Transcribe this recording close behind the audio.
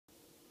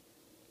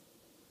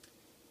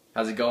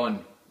How's it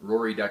going?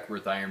 Rory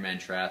Duckworth, Ironman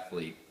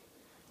triathlete.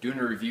 Doing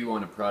a review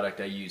on a product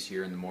I use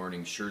here in the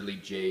morning, Shirley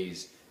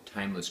J's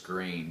Timeless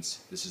Grains.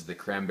 This is the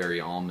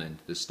cranberry almond.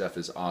 This stuff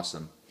is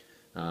awesome.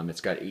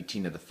 It's got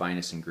 18 of the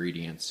finest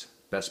ingredients.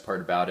 Best part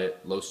about it,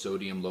 low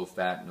sodium, low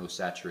fat, no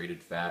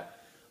saturated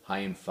fat, high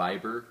in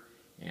fiber,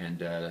 and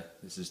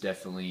this is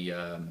definitely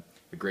a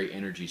great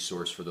energy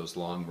source for those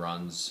long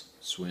runs,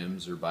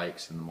 swims, or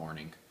bikes in the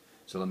morning.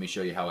 So let me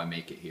show you how I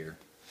make it here.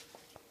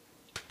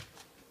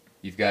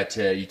 You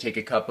take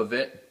a cup of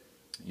it,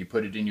 you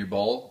put it in your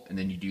bowl, and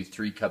then you do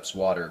 3 cups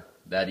water.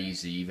 That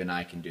easy, even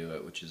I can do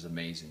it, which is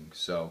amazing.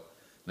 So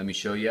let me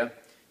show you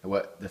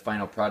what the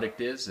final product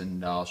is,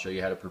 and I'll show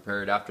you how to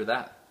prepare it after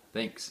that.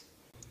 Thanks.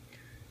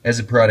 As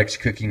the product's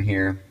cooking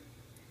here,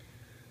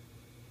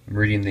 I'm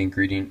reading the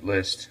ingredient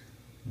list.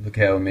 Look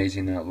how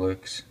amazing that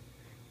looks.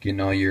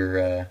 Getting all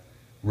your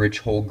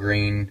rich whole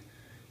grain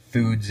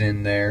foods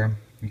in there.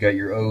 You got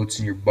your oats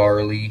and your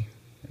barley.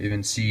 I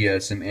even see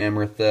some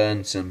amartha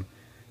and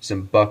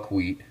some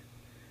buckwheat.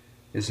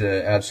 It's an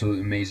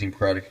absolutely amazing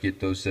product to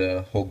get those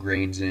whole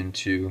grains in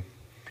to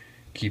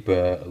keep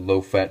a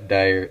low-fat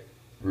diet,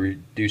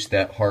 reduce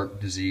that heart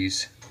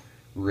disease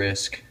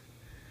risk,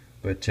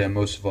 but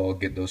most of all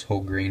get those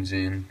whole grains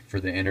in for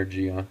the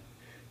energy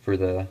for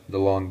the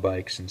long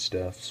bikes and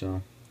stuff.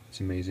 So it's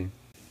amazing.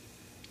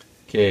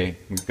 Okay,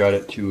 we've got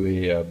it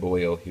to a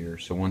boil here.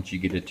 So once you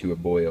get it to a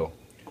boil,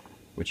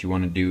 what you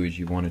want to do is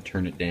you want to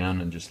turn it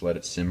down and just let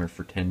it simmer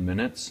for 10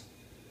 minutes,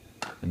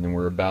 and then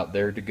we're about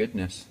there to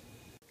goodness.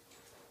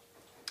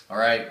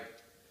 Alright,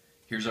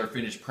 here's our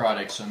finished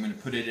product. So I'm going to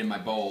put it in my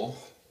bowl,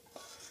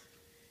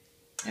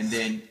 and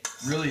then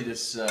really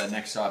this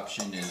next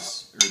option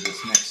is, or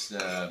this next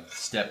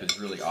step is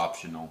really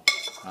optional.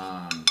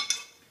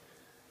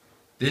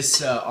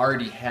 This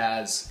already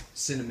has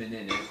cinnamon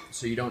in it,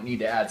 so you don't need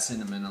to add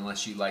cinnamon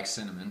unless you like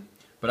cinnamon.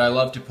 But I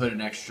love to put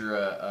an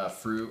extra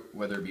fruit,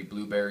 whether it be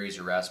blueberries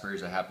or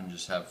raspberries. I happen to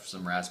just have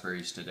some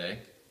raspberries today.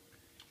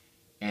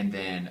 And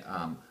then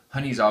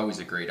honey is always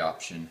a great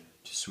option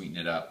to sweeten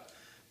it up,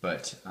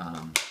 but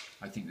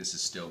I think this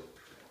is still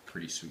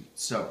pretty sweet.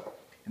 So,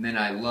 and then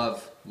I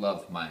love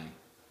my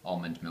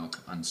almond milk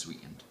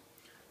unsweetened.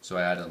 So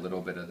I add a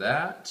little bit of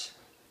that,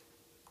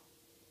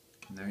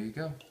 and there you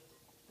go.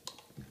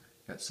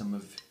 Got some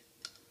of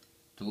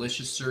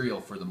delicious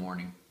cereal for the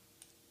morning.